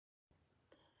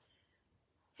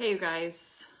Hey you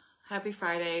guys, happy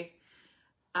Friday.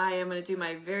 I am going to do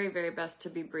my very, very best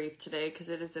to be brief today because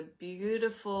it is a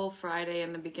beautiful Friday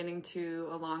and the beginning to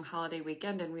a long holiday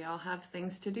weekend and we all have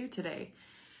things to do today.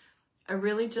 I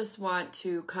really just want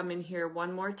to come in here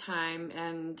one more time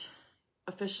and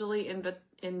officially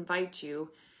invite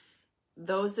you,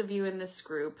 those of you in this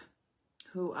group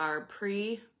who are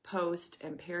pre, post,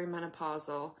 and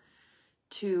perimenopausal,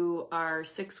 to our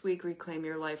 6-week Reclaim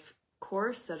Your Life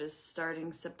course that is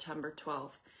starting September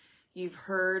 12th. You've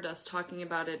heard us talking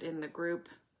about it in the group.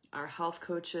 Our health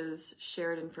coaches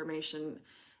shared information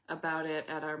about it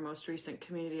at our most recent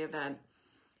community event,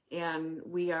 and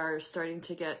we are starting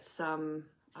to get some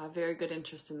very good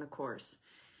interest in the course.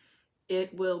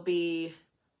 It will be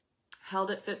held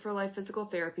at Fit for Life Physical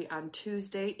Therapy on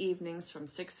Tuesday evenings from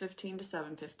 6:15 to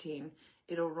 7:15.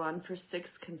 It'll run for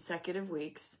 6 consecutive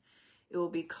weeks. It will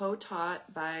be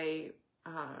co-taught by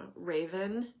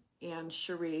Raven and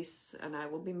Charisse, and I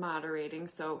will be moderating,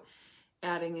 so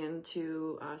adding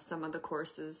into some of the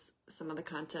courses, some of the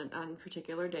content on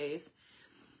particular days.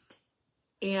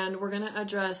 And we're going to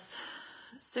address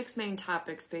 6 main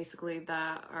topics basically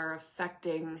that are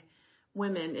affecting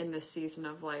women in this season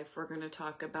of life. We're going to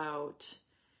talk about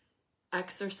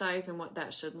exercise and what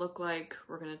that should look like.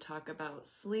 We're going to talk about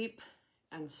sleep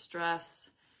and stress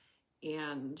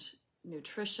and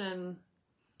nutrition,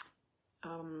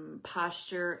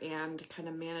 posture, and kind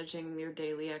of managing your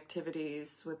daily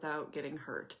activities without getting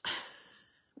hurt,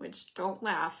 which, don't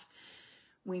laugh,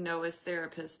 we know as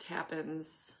therapists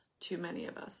happens to many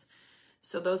of us.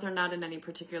 So those are not in any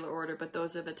particular order, but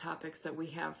those are the topics that we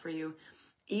have for you.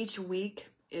 Each week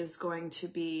is going to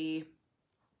be,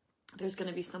 there's going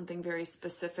to be something very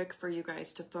specific for you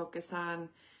guys to focus on.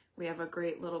 We have a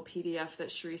great little PDF that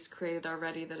Charisse created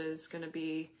already that is going to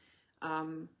be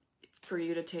for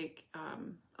you to take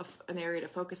an area to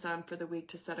focus on for the week,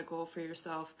 to set a goal for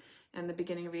yourself. And the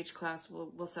beginning of each class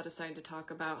we'll set aside to talk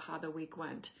about how the week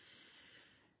went.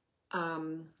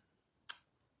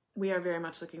 We are very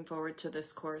much looking forward to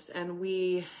this course, and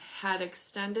we had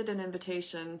extended an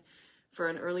invitation for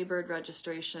an early bird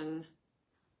registration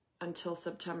until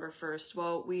September 1st.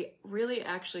 Well, we really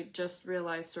actually just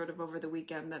realized sort of over the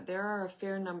weekend that there are a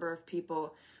fair number of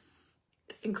people,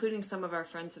 including some of our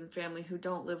friends and family, who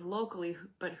don't live locally,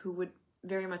 but who would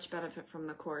very much benefit from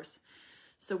the course.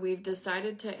 So we've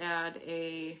decided to add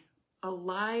a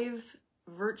live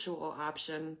virtual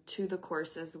option to the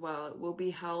course as well. It will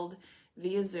be held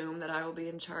via Zoom that I will be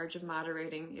in charge of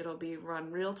moderating. It'll be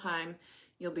run real time.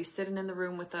 You'll be sitting in the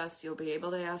room with us. You'll be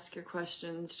able to ask your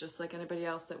questions just like anybody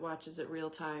else that watches it real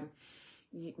time.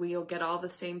 You'll get all the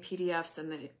same PDFs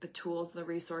and the tools, the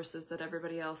resources that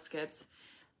everybody else gets.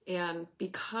 And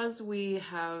because we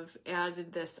have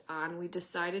added this on, we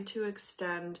decided to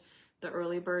extend the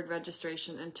early bird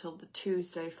registration until the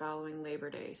Tuesday following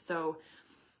Labor Day. So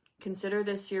consider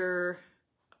this your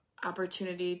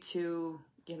opportunity to,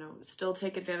 still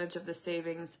take advantage of the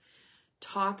savings.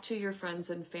 Talk to your friends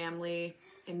and family,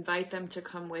 invite them to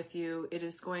come with you. It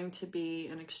is going to be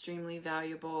an extremely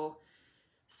valuable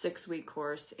 6-week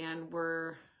course, and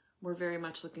we're very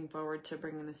much looking forward to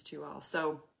bringing this to you all.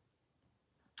 So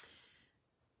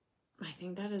I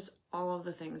think that is all of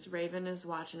the things. Raven is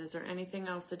watching. Is there anything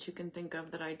else that you can think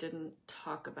of that I didn't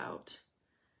talk about?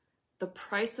 The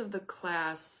price of the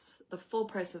class, the full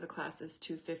price of the class is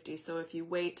 $250. So if you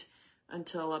wait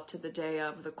until up to the day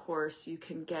of the course, you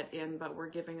can get in, but we're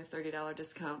giving a $30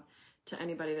 discount to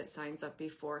anybody that signs up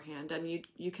beforehand. And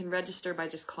you can register by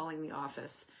just calling the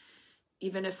office.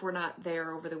 Even if we're not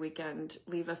there over the weekend,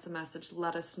 leave us a message.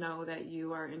 Let us know that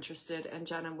you are interested, and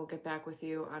Jenna will get back with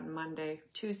you on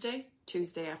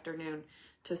Tuesday afternoon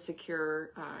to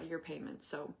secure your payment.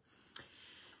 So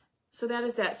that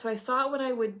is that. So I thought what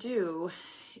I would do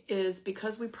is,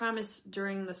 because we promised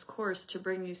during this course to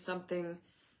bring you something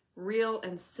real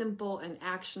and simple and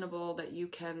actionable that you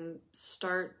can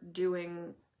start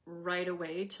doing right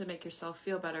away to make yourself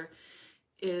feel better,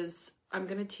 is I'm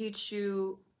going to teach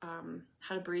you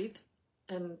how to breathe.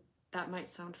 And that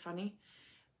might sound funny,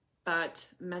 but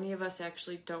many of us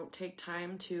actually don't take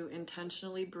time to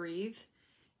intentionally breathe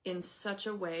in such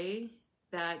a way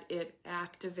that it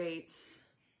activates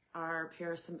our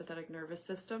parasympathetic nervous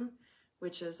system,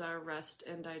 which is our rest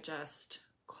and digest,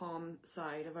 calm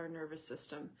side of our nervous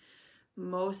system.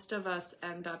 Most of us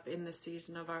end up in the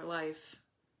season of our life,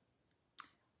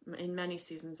 in many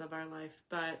seasons of our life,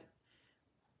 but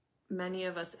many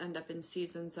of us end up in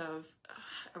seasons of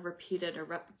a repeated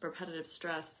or repetitive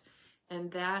stress.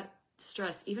 And that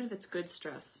stress, even if it's good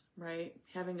stress, right?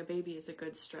 Having a baby is a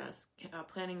good stress.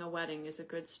 Planning a wedding is a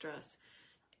good stress.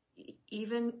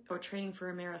 even, or training for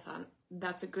a marathon,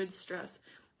 that's a good stress.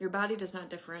 Your body does not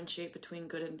differentiate between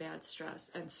good and bad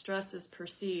stress, and stress is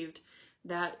perceived.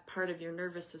 That part of your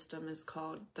nervous system is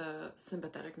called the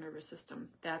sympathetic nervous system.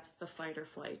 That's the fight or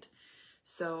flight.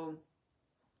 So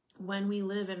when we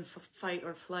live in fight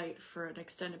or flight for an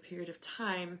extended period of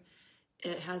time,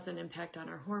 it has an impact on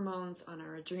our hormones, on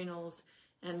our adrenals,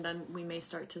 and then we may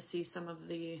start to see some of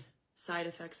the side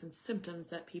effects and symptoms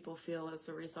that people feel as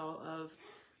a result of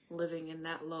living in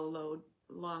that low load,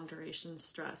 long duration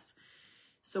stress.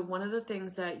 So one of the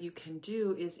things that you can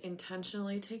do is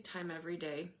intentionally take time every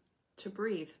day to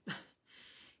breathe.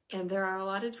 And there are a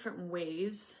lot of different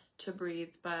ways to breathe,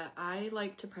 but I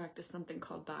like to practice something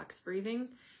called box breathing,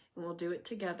 and we'll do it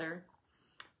together.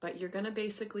 But you're going to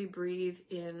basically breathe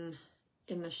in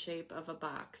the shape of a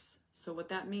box. So what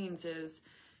that means is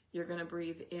you're going to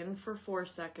breathe in for 4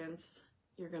 seconds.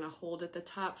 You're going to hold at the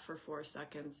top for 4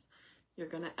 seconds. You're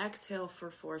going to exhale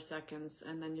for 4 seconds,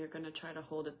 and then you're going to try to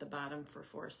hold at the bottom for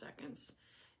 4 seconds.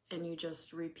 And you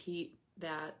just repeat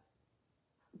that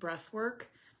breath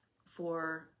work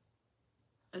for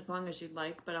as long as you'd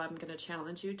like, but I'm going to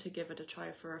challenge you to give it a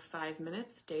try for 5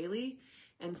 minutes daily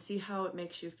and see how it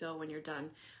makes you feel when you're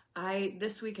done.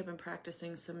 This week I've been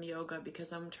practicing some yoga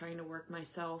because I'm trying to work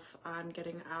myself on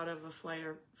getting out of a fight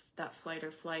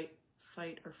or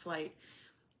flight.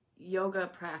 Yoga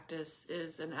practice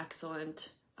is an excellent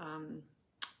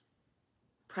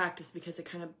practice because it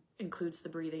kind of includes the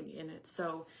breathing in it.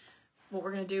 So what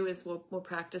we're going to do is we'll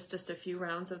practice just a few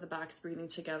rounds of the box breathing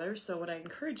together. So what I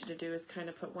encourage you to do is kind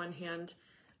of put one hand,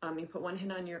 you put one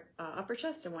hand on your upper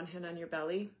chest and one hand on your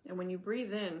belly. And when you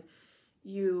breathe in,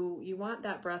 you want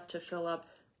that breath to fill up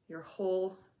your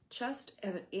whole chest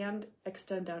and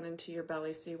extend down into your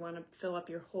belly. So you want to fill up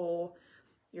your whole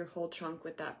trunk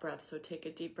with that breath. So take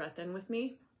a deep breath in with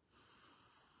me.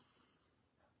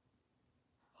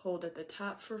 Hold at the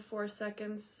top for 4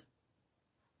 seconds.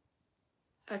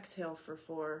 Exhale for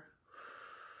 4.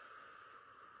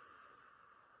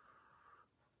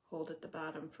 Hold at the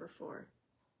bottom for 4.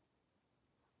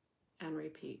 And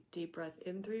repeat. Deep breath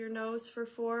in through your nose for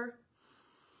 4.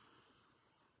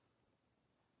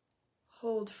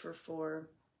 Hold for 4.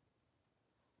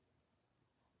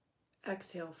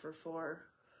 Exhale for 4.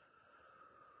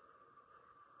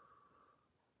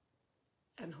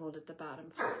 And hold at the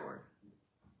bottom for 4.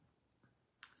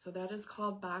 So that is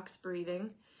called box breathing.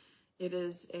 It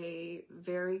is a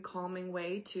very calming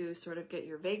way to sort of get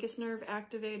your vagus nerve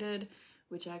activated,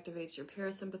 which activates your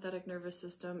parasympathetic nervous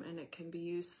system, and it can be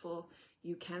useful.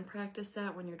 You can practice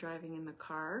that when you're driving in the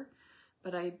car,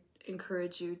 but I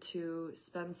encourage you to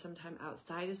spend some time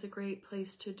outside is a great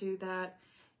place to do that.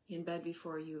 In bed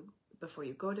before you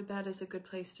go to bed is a good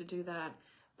place to do that.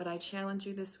 But I challenge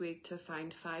you this week to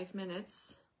find 5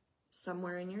 minutes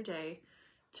somewhere in your day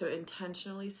to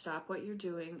intentionally stop what you're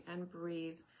doing and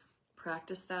breathe.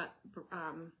 Practice that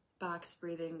box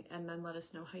breathing, and then let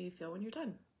us know how you feel when you're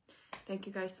done. Thank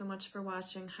you guys so much for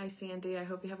watching. Hi, Sandy. I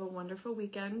hope you have a wonderful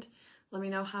weekend. Let me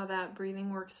know how that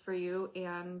breathing works for you,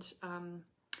 and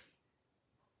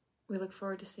we look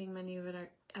forward to seeing many of you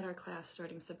at our class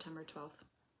starting September 12th.